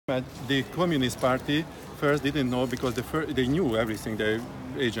But the Communist Party first didn't know because they knew everything. The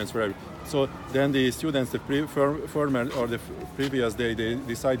agents were. So then the students, the former or the previous day, they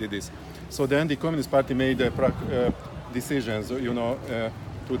decided this. So then the Communist Party made decisions,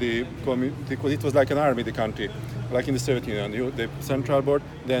 to the because it was like an army, the country, like in the Soviet Union. The central board,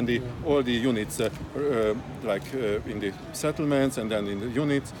 then all the units, in the settlements, and then in the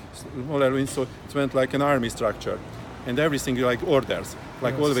units, smaller units. So it went like an army structure, and everything like orders.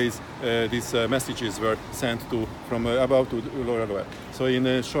 Like always, these messages were sent from above to lower level. So in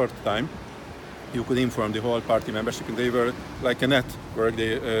a short time, you could inform the whole party membership, and they were like a network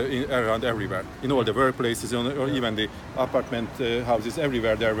around everywhere. In all the workplaces, or even the apartment houses,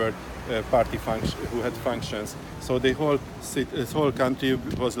 everywhere there were party who had functions. So the whole country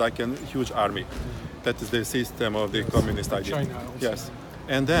was like a huge army. That is the system of the communist idea. China also. Yes.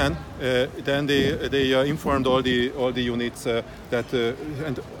 And then they informed all the units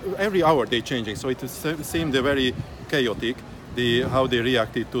and every hour they changing. So it seemed very chaotic how they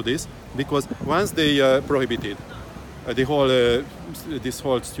reacted to this, because once they prohibited this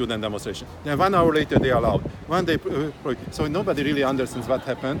whole student demonstration, then 1 hour later they allowed. So nobody really understands what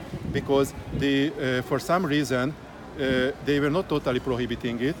happened, because for some reason they were not totally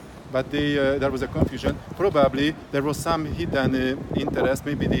prohibiting it. But there was a confusion. Probably there was some hidden interest,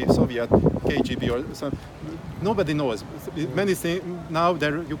 maybe the Soviet KGB or some. Nobody knows. Many things now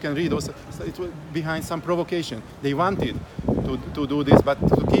there you can read also. It was behind some provocation. They wanted to do this, but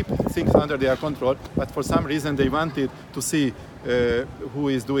to keep things under their control. But for some reason they wanted to see who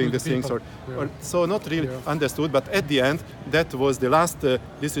is doing the things, or so not really understood. But at the end, that was the last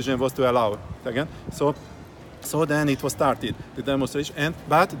decision was to allow again. So then it was started, the demonstration,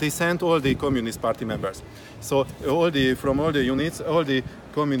 but they sent all the Communist Party members. So from all the units, all the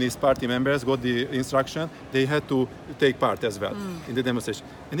Communist Party members got the instruction they had to take part as well in the demonstration.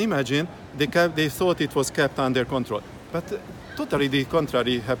 And imagine, they thought it was kept under control, but totally the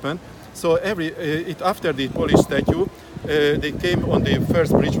contrary happened. So after the Polish statue, they came on the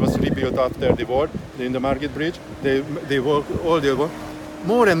first bridge was rebuilt after the war, in the Margit Bridge. They walked all the way.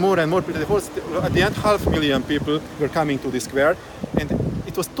 More and more people. At the end, 500,000 people were coming to the square, and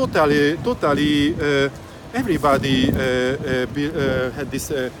it was totally. Everybody had this.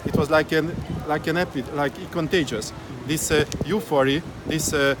 It was like contagious. This euphoria,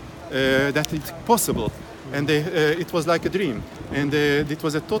 that it's possible, and it was like a dream. And it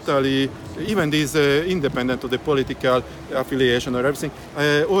was a totally, even these independent of the political affiliation or everything.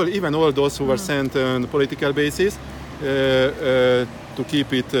 Even all those who were sent on political basis. To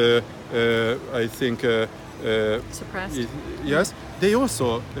keep it, I think, suppressed. Yes, they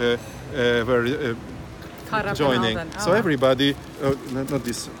also were joining. So everybody, not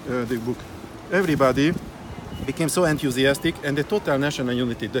this, the book. Everybody became so enthusiastic, and the total national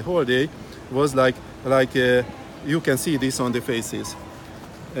unity. The whole day was like you can see this on the faces.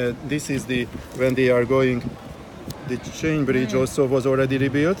 This is when they are going. The Chain Bridge also was already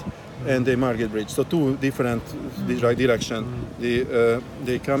rebuilt. And the Margit Bridge, so two different directions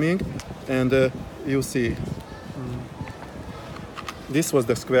they coming, and you see this was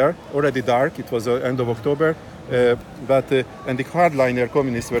the square, already dark. It was end of October, and the hardliner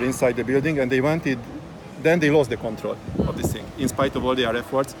communists were inside the building, and then they lost the control of this thing. In spite of all their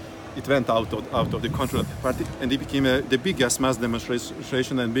efforts, it went out of the control party, and it became the biggest mass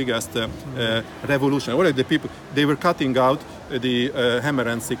demonstration and biggest revolution. Already the people, they were cutting out the hammer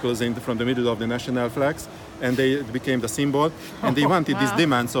and sickles from the middle of the national flags, and they became the symbol. And they wanted these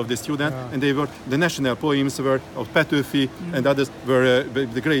demands of the student, and the national poems were of Petőfi, and others were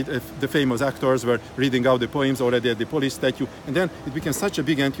the famous actors were reading out the poems already at the Polish statue. And then it became such a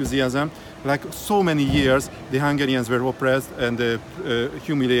big enthusiasm. Like so many years, the Hungarians were oppressed and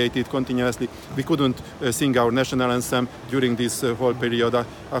humiliated continuously. We couldn't sing our national anthem during this whole period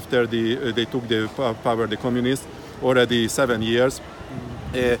after they took the power, the communists. Already 7 years,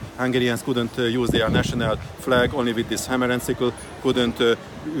 Hungarians couldn't use their national flag, only with this hammer and sickle, couldn't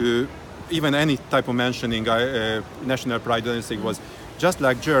even any type of mentioning national pride. Anything was just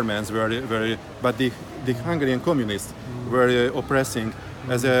like Germans were, but the Hungarian communists were oppressing.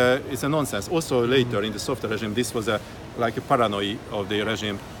 It's a nonsense. Also later in the Soviet regime, this was like a paranoia of the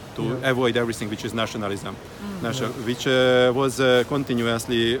regime to avoid everything which is nationalism, which was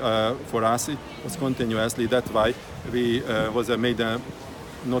continuously for us. It was continuously. That's why we made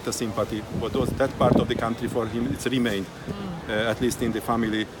not a sympathy, but that part of the country for him it's remained, at least in the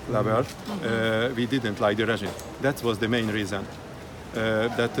family level. We didn't like the regime. That was the main reason.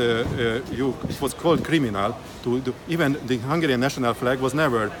 It was called criminal to do. Even the Hungarian national flag was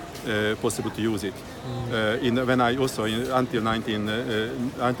never possible to use it. When I also until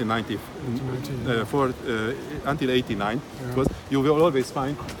 1989, because you will always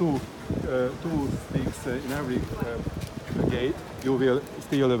find two sticks in every gate. You will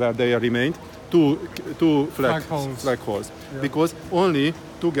still where they remained two flag holes, because only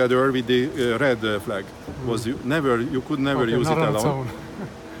together with the red flag was you could never use it alone.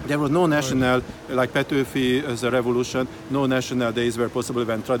 There was no national, like Petőfi as a revolution, no national days were possible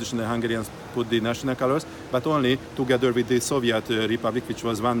when traditional Hungarians put the national colors, but only together with the Soviet Republic, which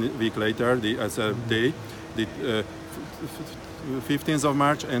was 1 week later, as a day, the 15th of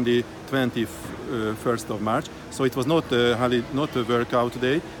March and the 21st of March. So it was not a workout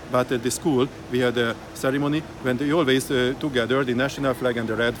day, but at the school we had a ceremony when they always together, the national flag and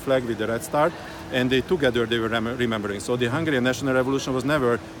the red flag with the red star, and together they were remembering. So the Hungarian National Revolution was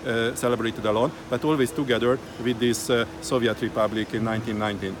never celebrated alone, but always together with this Soviet Republic in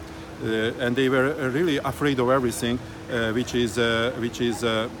 1919. And they were really afraid of everything, which is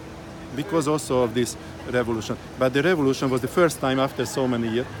because also of this revolution. But the revolution was the first time after so many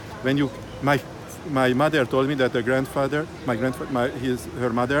years when my mother told me that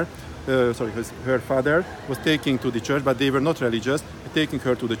her father was taking to the church, but they were not religious, taking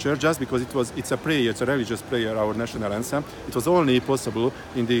her to the church just because it's a prayer, it's a religious prayer, our national anthem. It was only possible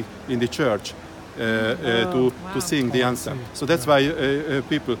in the church to sing the anthem. So that's why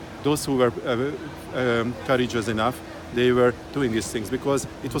people, those who were courageous enough, they were doing these things because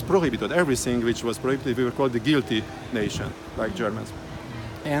it was prohibited. Everything which was prohibited, we were called the guilty nation, like Germans.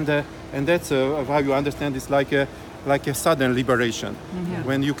 And that's how you understand it's like a sudden liberation,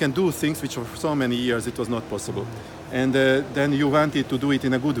 when you can do things which for so many years it was not possible. And then you wanted to do it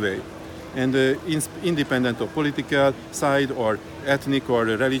in a good way. And independent of political side or ethnic or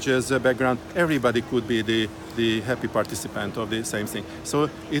religious background, everybody could be the happy participant of the same thing. So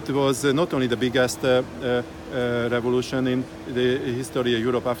it was not only the biggest revolution in the history of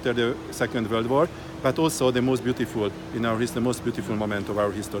Europe after the Second World War, but also the most beautiful in our history, the most beautiful moment of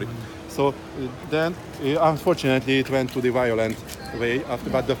our history. So then, unfortunately, it went to the violent way after.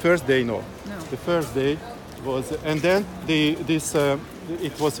 But the first day, no. The first day was, and then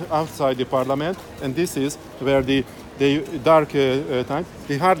it was outside the parliament, and this is where the dark time.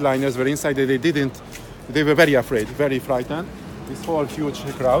 The hardliners were inside. They were very afraid, very frightened. This whole huge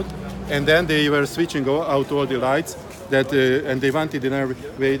crowd, and then they were switching out all the lights. And they wanted in every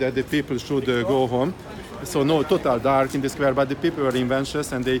way that the people should go home. So no total dark in the square, but the people were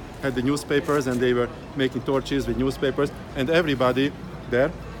inventions and they had the newspapers and they were making torches with newspapers, and everybody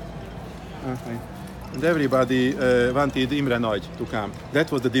there. And everybody wanted Imre Nagy to come. That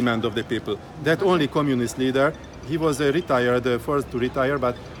was the demand of the people. That only communist leader, he was retired, first to retire,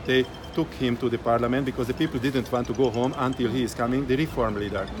 but they took him to the parliament because the people didn't want to go home until he is coming, the reform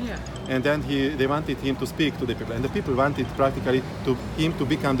leader. Yeah. And then they wanted him to speak to the people. And the people wanted practically him to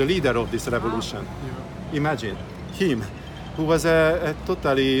become the leader of this revolution. Yeah. Imagine him, who was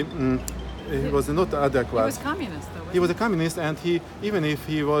totally, he was not adequate. He was communist, though. He was a communist, and even if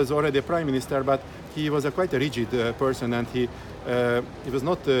he was already a prime minister, but he was quite a rigid person, and he was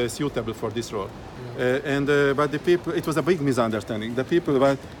not suitable for this role. But the people, it was a big misunderstanding. The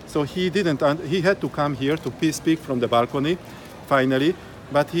people so he had to come here to speak from the balcony, finally,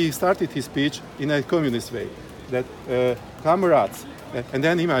 but he started his speech in a communist way, that comrades, and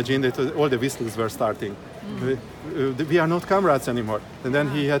then imagine that all the whistles were starting. We are not comrades anymore. And then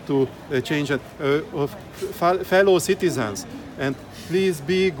he had to change it of fellow citizens, and please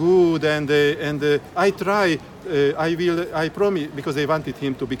be good, and I try, I promise, because they wanted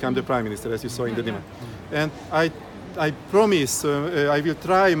him to become the prime minister, as you saw in the demand. And I promise I will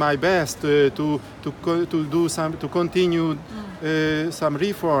try my best to continue some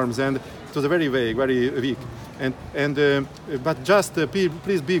reforms, and it was very vague, very weak. But just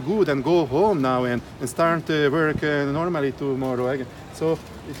please be good and go home now and start work normally tomorrow again. So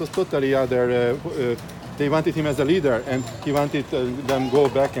it was totally other. They wanted him as a leader, and he wanted them go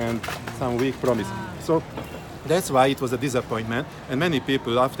back and some weak promise. So that's why it was a disappointment. And many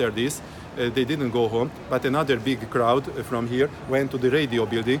people after this, they didn't go home, but another big crowd from here went to the radio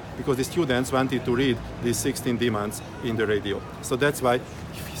building because the students wanted to read these 16 demands in the radio. So that's why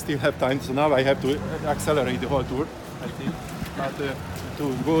we still have time. So now I have to accelerate the whole tour, I think, but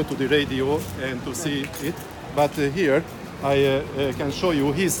to go to the radio and to see it. But here I can show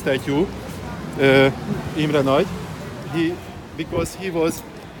you his statue, Imre Nagy. Because he was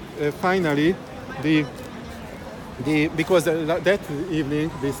finally because that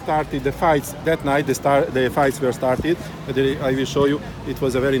evening they started the fights. That night the fights were started. I will show you. It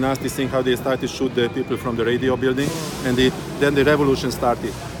was a very nasty thing how they started to shoot the people from the radio building, and then the revolution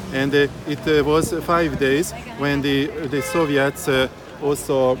started. And it was 5 days when the Soviets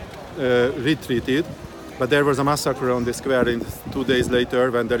also retreated. But there was a massacre on the square 2 days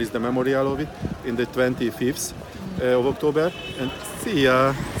later when there is the memorial of it, in the 25th of October. And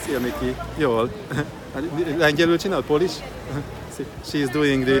szia Miki, jól. Lengyelül csinál, Polish? She is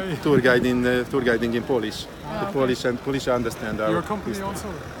doing the tour guiding in Polish. The Polish understand our Your company history. also?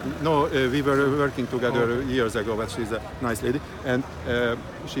 No, we were working together years ago, but she's a nice lady, and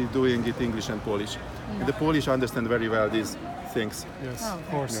she's doing it English and Polish. And the Polish understand very well these things. Yes, Oh, of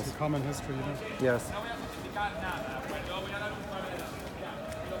course. Yes. The common history, you know. Yes.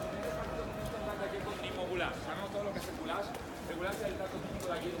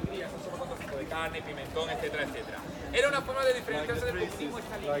 Carne, pimentón, etcétera, etcétera. Era una forma de diferenciarse del comunismo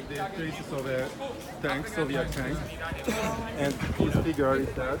Like the traces of a tank, Soviet tank, and this figure is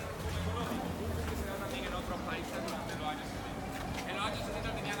that.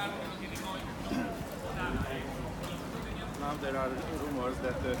 Now there are rumors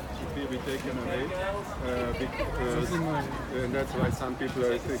that it will be taken away because, and that's why some people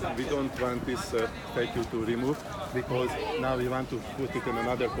are saying we don't want this statue to remove, because now we want to put it in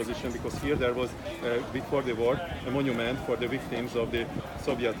another position, because here there was before the war a monument for the victims of the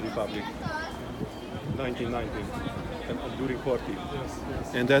Soviet Republic 1919 during 40,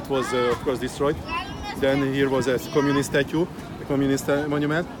 and that was of course destroyed. Then here was a communist statue, a communist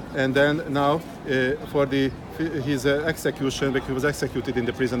monument, and then now for his execution, because he was executed in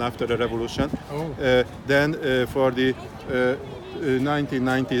the prison after the revolution. Then for the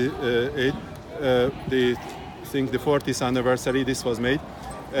 1998, the 40th anniversary, this was made,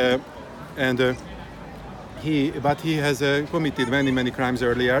 and but he has committed many crimes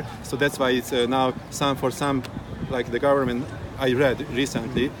earlier, so that's why it's now for some, like the government. I read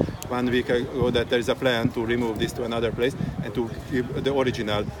recently, 1 week ago, that there is a plan to remove this to another place and to give the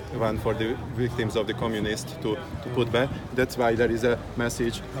original one for the victims of the communists to put back. That's why there is a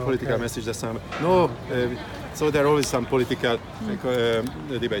message, political message that some so there are always some political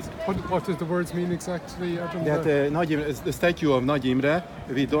debates. What does the words mean exactly? That the statue of Nagy Imre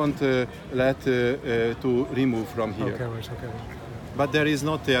we don't let to remove from here. Okay, right, okay. But there is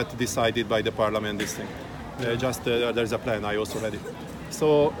not yet decided by the parliament this thing. Just there's a plan. I also read it.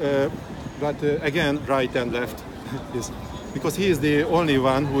 So, but again, right and left is because he is the only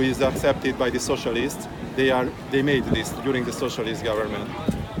one who is accepted by the socialists. They made this during the socialist government,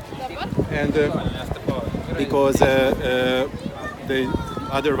 and because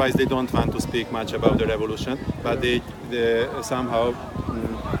otherwise they don't want to speak much about the revolution, but they somehow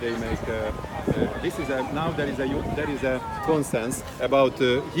they make. This is now there is a consensus about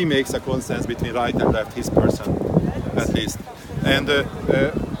he makes a consensus between right and left, his person at least, and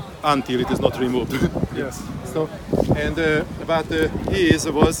until it is not removed. Yes. So and but he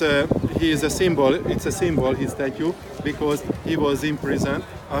is a symbol. It's a symbol, his statue, because he was imprisoned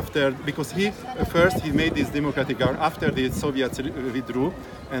because he made this democratic government after the Soviets withdrew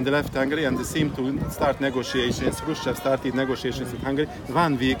and left Hungary, and they seemed to start negotiations. Khrushchev started negotiations with Hungary.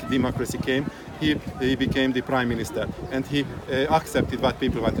 1 week democracy came. He became the prime minister, and he accepted what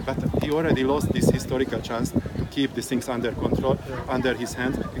people wanted. But he already lost this historical chance to keep these things under control, under his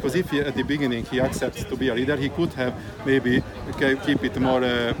hands. Because if at the beginning he accepts to be a leader, he could have maybe keep it more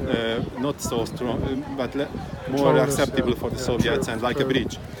not so strong, but more acceptable for the Soviets and like a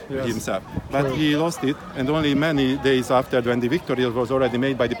bridge himself. But he lost it, and only many days after, when the victory was already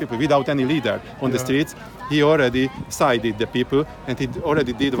made by the people without any leader on the streets, he already sided the people, and he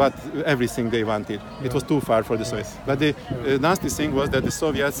already did everything they wanted. It was too far for the Soviets. But the nasty thing was that the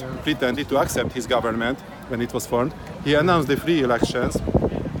Soviets pretended to accept his government when it was formed. He announced the free elections.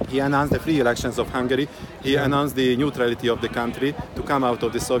 He announced the free elections of Hungary. He announced the neutrality of the country to come out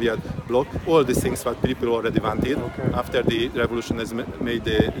of the Soviet bloc. All these things what people already wanted after the revolution has made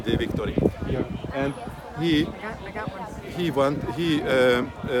the victory. And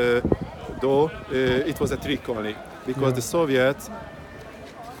though it was a trick only, because the Soviets,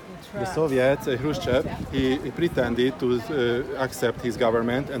 Khrushchev, he pretended to accept his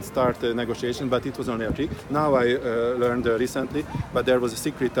government and start negotiations, but it was only a trick. Now I learned recently, but there was a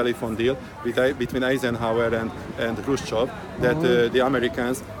secret telephone deal between Eisenhower and Khrushchev that the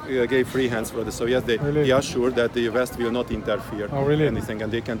Americans gave free hands for the Soviets. He assured that the West will not interfere anything, and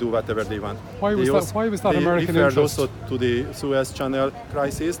they can do whatever they want. Why was that American referred interest? also to the Suez Channel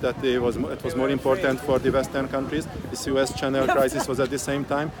crisis, that it was more important for the Western countries. The Suez Channel crisis was at the same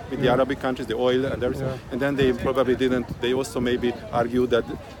time with the Arabic countries, the oil and everything. And then they probably didn't. They also maybe argued that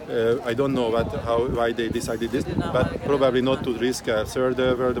I don't know why they decided this, but probably not to risk a third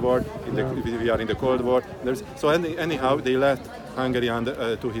World War. We are in the Cold War. So anyhow, they left Hungary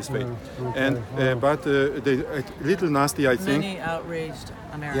to his fate. But little nasty, I think. Many outraged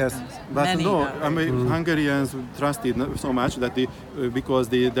Americans. Yes, but Hungarians trusted so much that because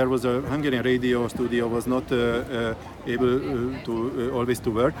there was a Hungarian radio studio was not able to always to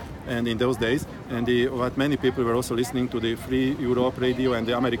work, and in those days, and what many people were also listening to the Free Europe radio and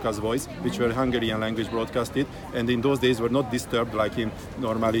the America's Voice, which were Hungarian language broadcasted, and in those days were not disturbed like in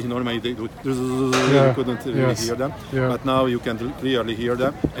normally they would, you couldn't really hear them, but now you can clearly hear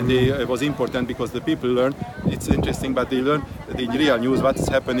them, and it was important because the people learned. It's interesting, but they learned the real news, what is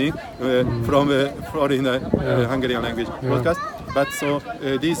happening from foreign Hungarian language broadcast. But so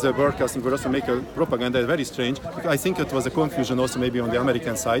these broadcasting were also make a propaganda very strange. I think it was a confusion also maybe on the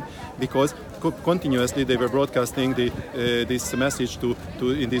American side, because continuously they were broadcasting this message to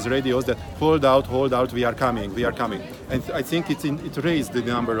in these radios that hold out, we are coming. And I think it raised the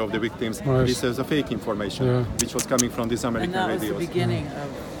number of the victims. Right. This is a fake information which was coming from these American and that radios. was the beginning of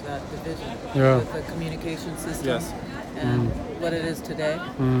that division with the communication system and what it is today.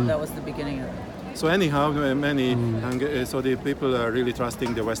 That was the beginning of it. So anyhow, so the people are really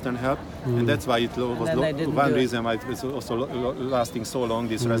trusting the Western help, and that's why it was one reason why it was also lasting so long,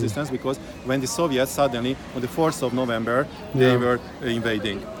 this resistance, because when the Soviets suddenly, on the 4th of November, they were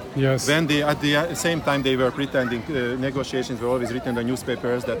invading. Yes. When at the same time they were pretending negotiations were always written in the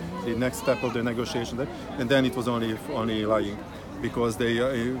newspapers that the next step of the negotiation, and then it was only lying, because they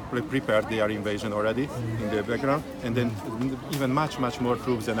prepared their invasion already in the background, and then even much more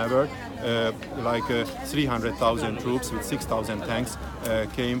troops than ever, like 300,000 troops with 6,000 tanks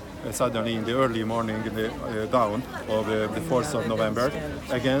came suddenly in the early morning, in the dawn of the 4th of November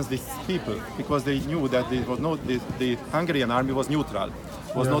against these people, because they knew that the Hungarian army was neutral,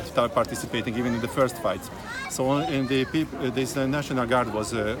 was not participating even in the first fights. So in this National Guard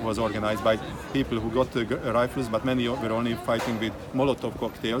was organized by people who got rifles, but many were only fighting with Molotov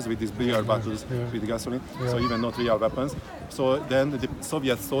cocktails, with these beer bottles with gasoline, so even not real weapons. So then the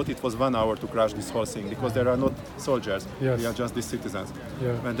Soviets thought it was 1 hour to crash this whole thing, because there are not soldiers, they are just the citizens.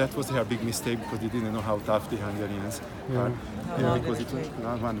 And that was their big mistake, because they didn't know how tough the Hungarians are. Because it was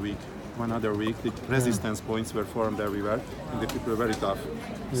 1 week. One other week, the resistance points were formed everywhere, and the people were very tough.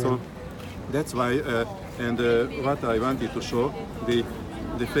 So that's why, and what I wanted to show, the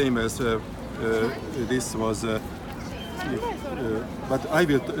famous, this was, but I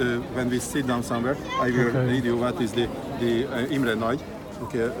will, when we sit down somewhere, I will read you what is the Imre Nagy.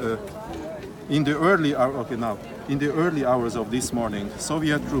 Okay, in the early hours of this morning,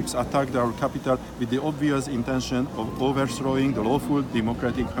 Soviet troops attacked our capital with the obvious intention of overthrowing the lawful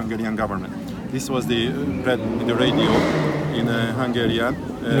democratic Hungarian government. This was read in the radio in Hungarian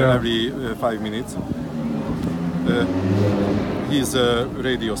every 5 minutes. His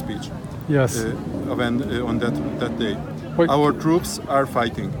radio speech. Yes. On that day. Wait. Our troops are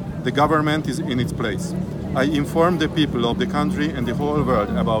fighting. The government is in its place. I informed the people of the country and the whole world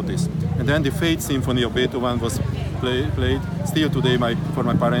about this. And then the Fate Symphony of Beethoven was played. Still today, for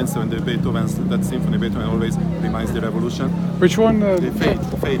my parents, and that symphony Beethoven always reminds the revolution. Which one? The Fate.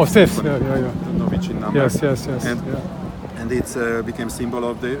 Oh, fifth. Symphony. Yeah. I don't know which number. Yes. And it became symbol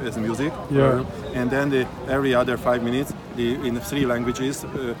of the music. Yeah. And then every other 5 minutes, in 3 languages,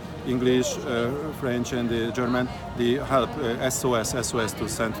 English, French, and German, the help SOS to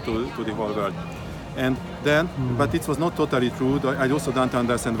send to the whole world. And then, but it was not totally true. I also don't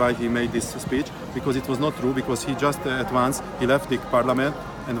understand why he made this speech, because it was not true, because he just at once he left the parliament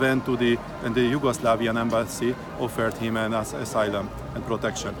and went to the Yugoslavian embassy offered him an asylum and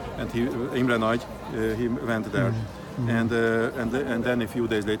protection, and Imre Nagy he went there. And then a few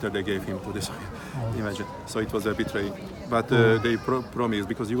days later they gave him to the Soviet. Imagine. So it was a betrayal. But they promised,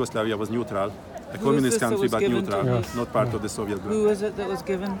 because Yugoslavia was neutral, a communist country but neutral, not part of the Soviet bloc. Who was it that was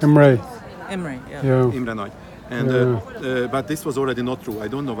given? Imre. Imre Nagy. And but this was already not true. I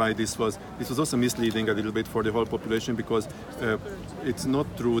don't know why this was also misleading a little bit for the whole population, because it's not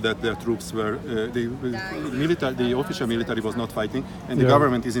true that the troops were the official military was not fighting, and the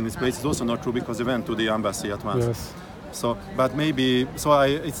government is in its place. It's also not true, because they went to the embassy at once. Yes. So, but maybe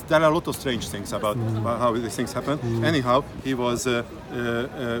there are a lot of strange things about how these things happen. Anyhow, he was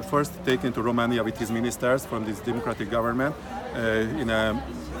first taken to Romania with his ministers from this democratic government in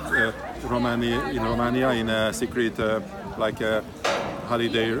Romania in a secret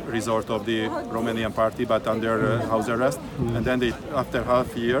holiday resort of the Romanian party, but under house arrest. And then after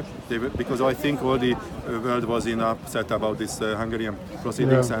half a year, because I think all the world was upset about this Hungarian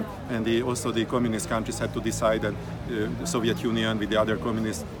proceedings, and also the communist countries had to decide, and the Soviet Union with the other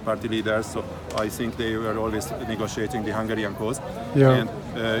communist party leaders. So I think they were always negotiating the Hungarian cause, and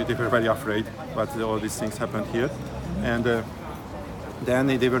they were very afraid. But all these things happened here, and then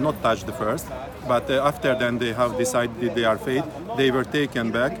they were not touched first. But after then they have decided their fate. They were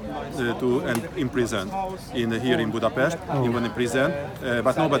taken back and imprisoned here in Budapest, even in prison.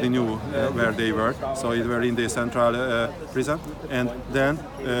 But nobody knew where they were, so they were in the central prison. And then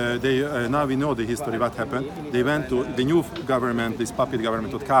now we know the history. What happened? They went to the new government, this puppet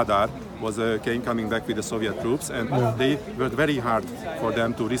government of Kadar, was coming back with the Soviet troops, and they worked very hard for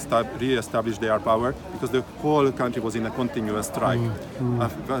them to re-establish their power, because the whole country was in a continuous strike.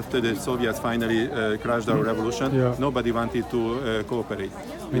 After the Soviets finally crashed our revolution, nobody wanted to cooperate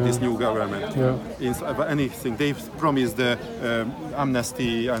with this new government. Anything. They promised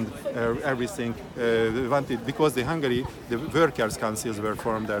amnesty and everything. Wanted, because Hungary, the workers' councils were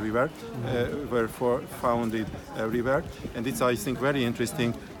formed everywhere, were founded everywhere, and it's, I think, very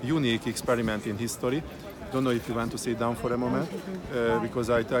interesting, unique experiment in history. Don't know if you want to sit down for a moment, because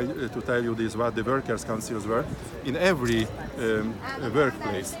I to tell you this, what the workers' councils were in every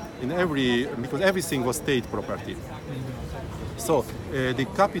workplace, because everything was state property. So the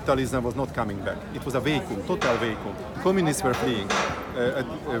capitalism was not coming back. It was a vacuum, total vacuum. Communists were fleeing.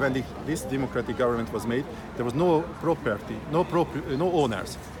 When this democratic government was made, there was no property, no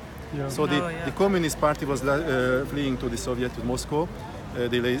owners. So the Communist Party was fleeing to the Soviet, to Moscow,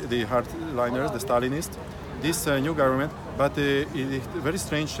 the hardliners, the Stalinists. This new government, but a very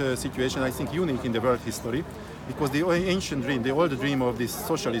strange situation, I think unique in the world history, because the ancient dream, the old dream of this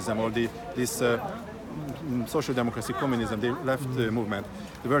socialism, or this social democracy, communism, the left movement,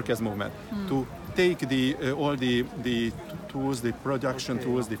 the workers' movement, to take all the tools, the production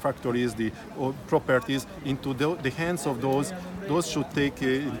tools, the factories, the properties into the hands of those should take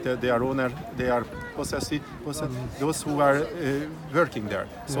their owner, they are possessive, those who are working there.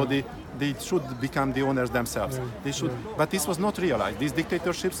 So they should become the owners themselves. They should, but this was not realized. These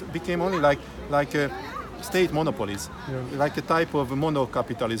dictatorships became only like state monopolies, like a type of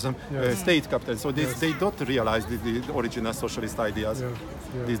monocapitalism, state capitalism. So they don't realize the original socialist ideas,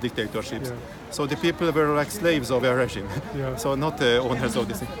 these dictatorships. So the people were like slaves of a regime, so not owners of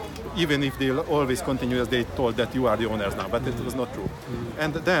this thing. Even if they always continue as they told that you are the owners now, but it was not true.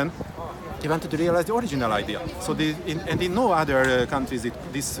 And then they wanted to realize the original idea. So in no other countries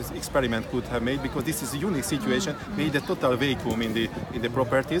this experiment could have made, because this is a unique situation, made a total vacuum in the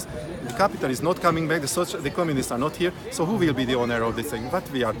properties. The capital is not coming back, the communists are not here, so who will be the owner of this thing? What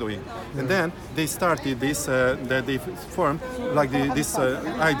we are doing? And then they started this, that they formed like this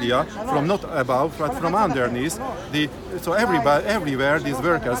idea from not above, but from underneath. So everywhere these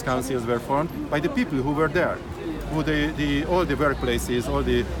workers' councils were formed by the people who were there. All the workplaces, all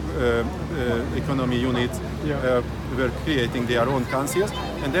the economy units were creating their own councils,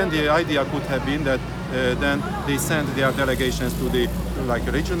 and then the idea could have been that then they sent their delegations to the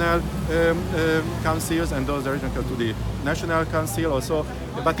regional councils, and those regional to the national council also.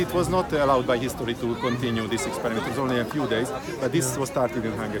 But it was not allowed by history to continue this experiment. It was only a few days, but this was started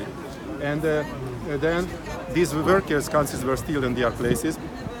in Hungary, and then these workers' councils were still in their places.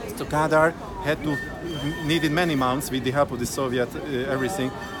 So Kadar needed many months with the help of the Soviet everything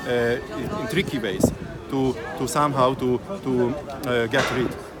in tricky ways to somehow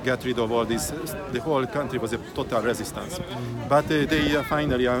get rid of all this. The whole country was a total resistance, but they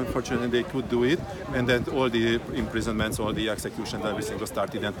finally, unfortunately, they could do it, and then all the imprisonments, all the executions, everything was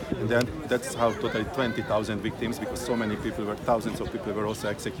started, and then that's how totally 20,000 victims, because so many people thousands of people were also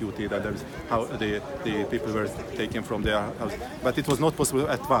executed, and that's how the people were taken from their house. But it was not possible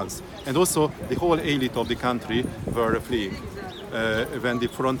at once, and also the whole elite of the country were fleeing. When the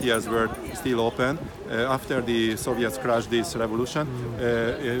frontiers were still open, after the Soviets crashed this revolution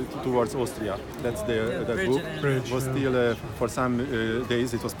towards Austria. That's that bridge was still for some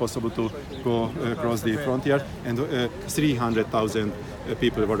days it was possible to go across the frontier, and 300,000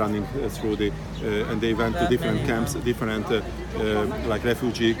 people were running through and they went to different camps, different like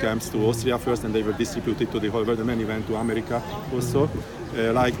refugee camps to Austria first, and they were distributed to the whole world. And many went to America also.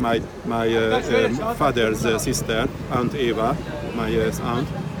 Like my father's sister, Aunt Eva, my aunt,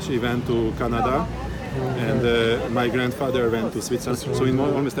 she went to Canada, and my grandfather went to Switzerland. So in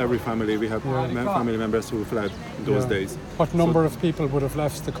almost every family we have family members who fled those days. What number of people would have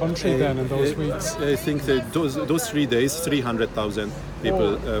left the country then in those weeks? I think that those 3 days, 300,000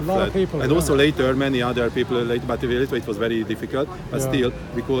 people fled. People, and also later, many other people later, but later it was very difficult. But still,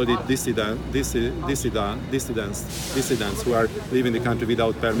 we called it dissidents who are leaving the country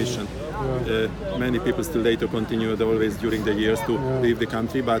without permission. Many people still later continued always during the years to leave the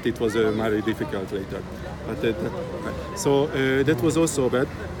country, but it was very difficult later. But that was also bad.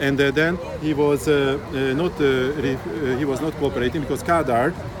 And then he was not cooperating because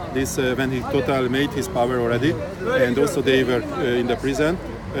Kadar, when he totally made his power already, and also they were in the prison.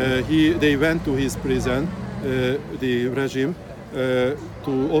 They went to his prison, the regime, to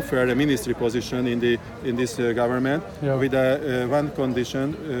offer a ministry position in this government with one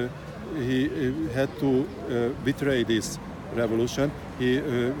condition. He had to betray this revolution. He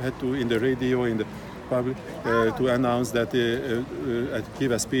had to, in the radio, in the public, to announce that,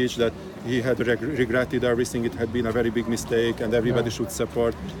 give a speech that he had regretted everything. It had been a very big mistake, and everybody should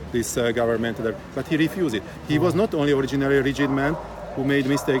support this government. But he refused it. He was not only originally a rigid man who made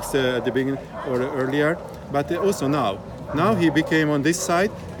mistakes at the beginning or earlier, but also now. Now he became on this side,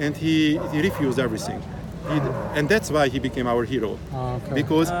 and he refused everything. And that's why he became our hero,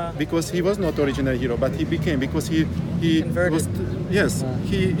 because he was not original hero, but he became because he was,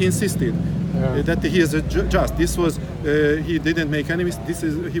 he insisted that he is just. This was he didn't make any mistake.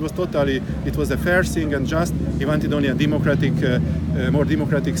 He was totally. It was a fair thing and just. He wanted only a democratic, more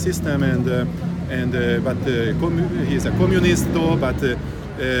democratic system, but he is a communist though, but.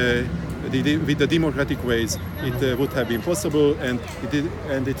 With the democratic ways, it would have been possible, and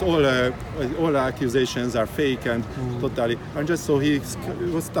it's all accusations are fake and totally unjust. So he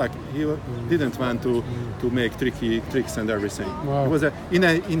was stuck. He didn't want to make tricks and everything. Wow. He was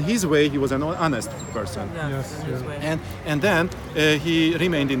in his way, he was an honest person. And then he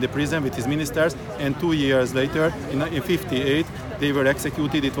remained in the prison with his ministers. And 2 years later, in 1958, they were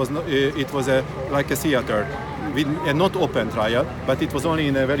executed. It was like a theater. With a not open trial, but it was only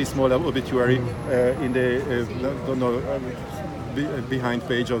in a very small obituary in the behind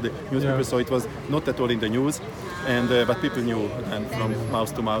page of the newspaper, so it was not at all in the news, but people knew and from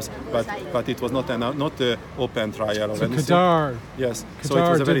mouth to mouth. But it was not an open trial of anything. Kadar. Yes. Qatar so it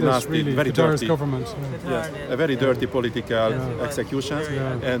was a very nasty, really. very Qatar's dirty government. Yes, a very dirty political executions,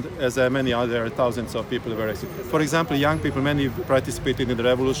 and as many other thousands of people were executed. For example, young people, many participated in the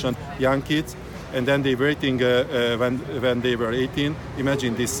revolution, young kids. And then they were waiting when they were 18.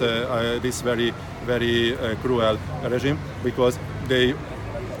 Imagine this very, very cruel regime, because they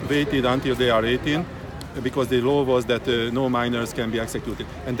waited until they are 18, because the law was that no minors can be executed.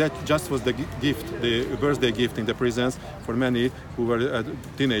 And that just was the gift, the birthday gift in the prisons for many who were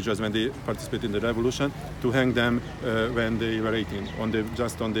teenagers when they participated in the revolution, to hang them when they were 18,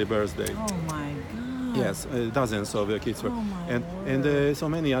 just on their birthday. Oh my God. Yes, dozens of kids were, and so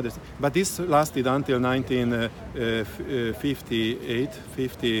many others. But this lasted until 1958,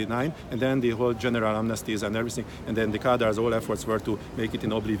 59, and then the whole general amnesties and everything. And then the Kadar's all efforts were to make it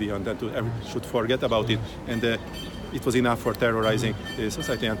in oblivion, that should forget about it. And it was enough for terrorizing the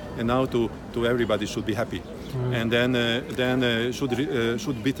society. And now to everybody should be happy. And then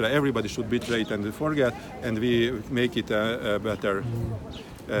should betray. Everybody should betray it and forget, and we make it a better.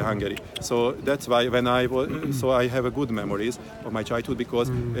 Hungary. So that's why when I have a good memories of my childhood, because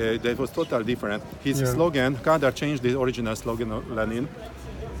that was totally different. His slogan, Kadar changed the original slogan of Lenin.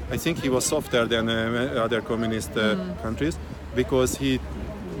 I think he was softer than other communist countries, because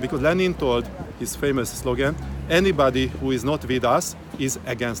Lenin told his famous slogan, anybody who is not with us is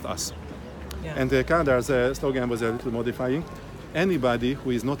against us. Yeah. And Kadar's slogan was a little modifying, anybody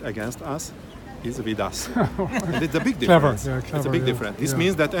who is not against us is with us. And it's a big difference. Clever, it's a big difference. This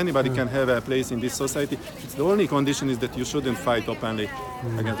means that anybody can have a place in this society. It's the only condition is that you shouldn't fight openly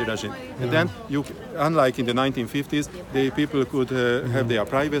against the regime. And then, unlike in the 1950s, the people could have their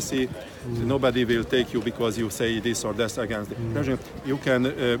privacy. Nobody will take you because you say this or that against the regime. You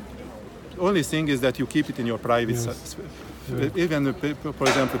can. Only thing is that you keep it in your private. Even, for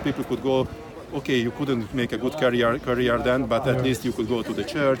example, people could go. Okay, you couldn't make a good career then, but at least you could go to the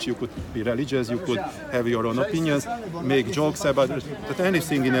church, you could be religious, you could have your own opinions, make jokes about it, but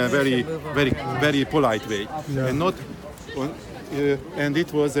anything in a very, very, very polite way, and not. And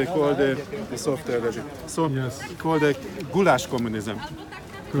it was called the software regime. So called goulash communism.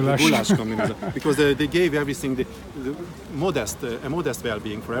 Goulash communism, because they gave everything a modest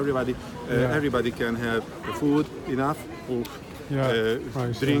well-being for everybody. Everybody can have food enough.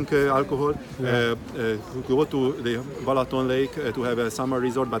 drink alcohol, go to the Balaton Lake to have a summer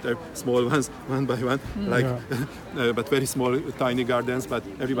resort, but small ones, one by one, but very small, tiny gardens, but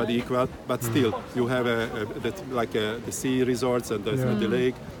everybody equal. But still, you have the sea resorts and the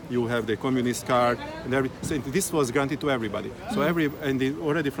lake. You have the communist card, and so this was granted to everybody. So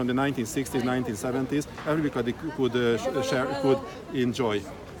already from the 1960s, 1970s, everybody could enjoy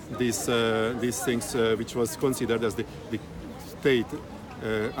these things, which was considered as the state,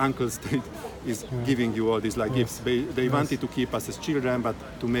 uncle state is giving you all these gifts. They wanted to keep us as children, but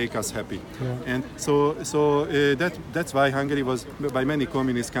to make us happy. And so that's why Hungary was, by many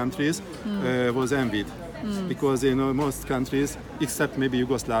communist countries, was envied. Because in most countries, except maybe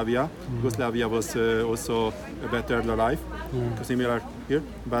Yugoslavia, Yugoslavia was also a better life, similar here.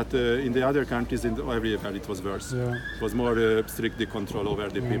 But in the other countries, everywhere it was worse. It was more strict the control over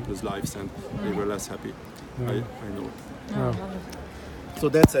the people's lives, and they were less happy. I know. So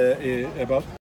that's about.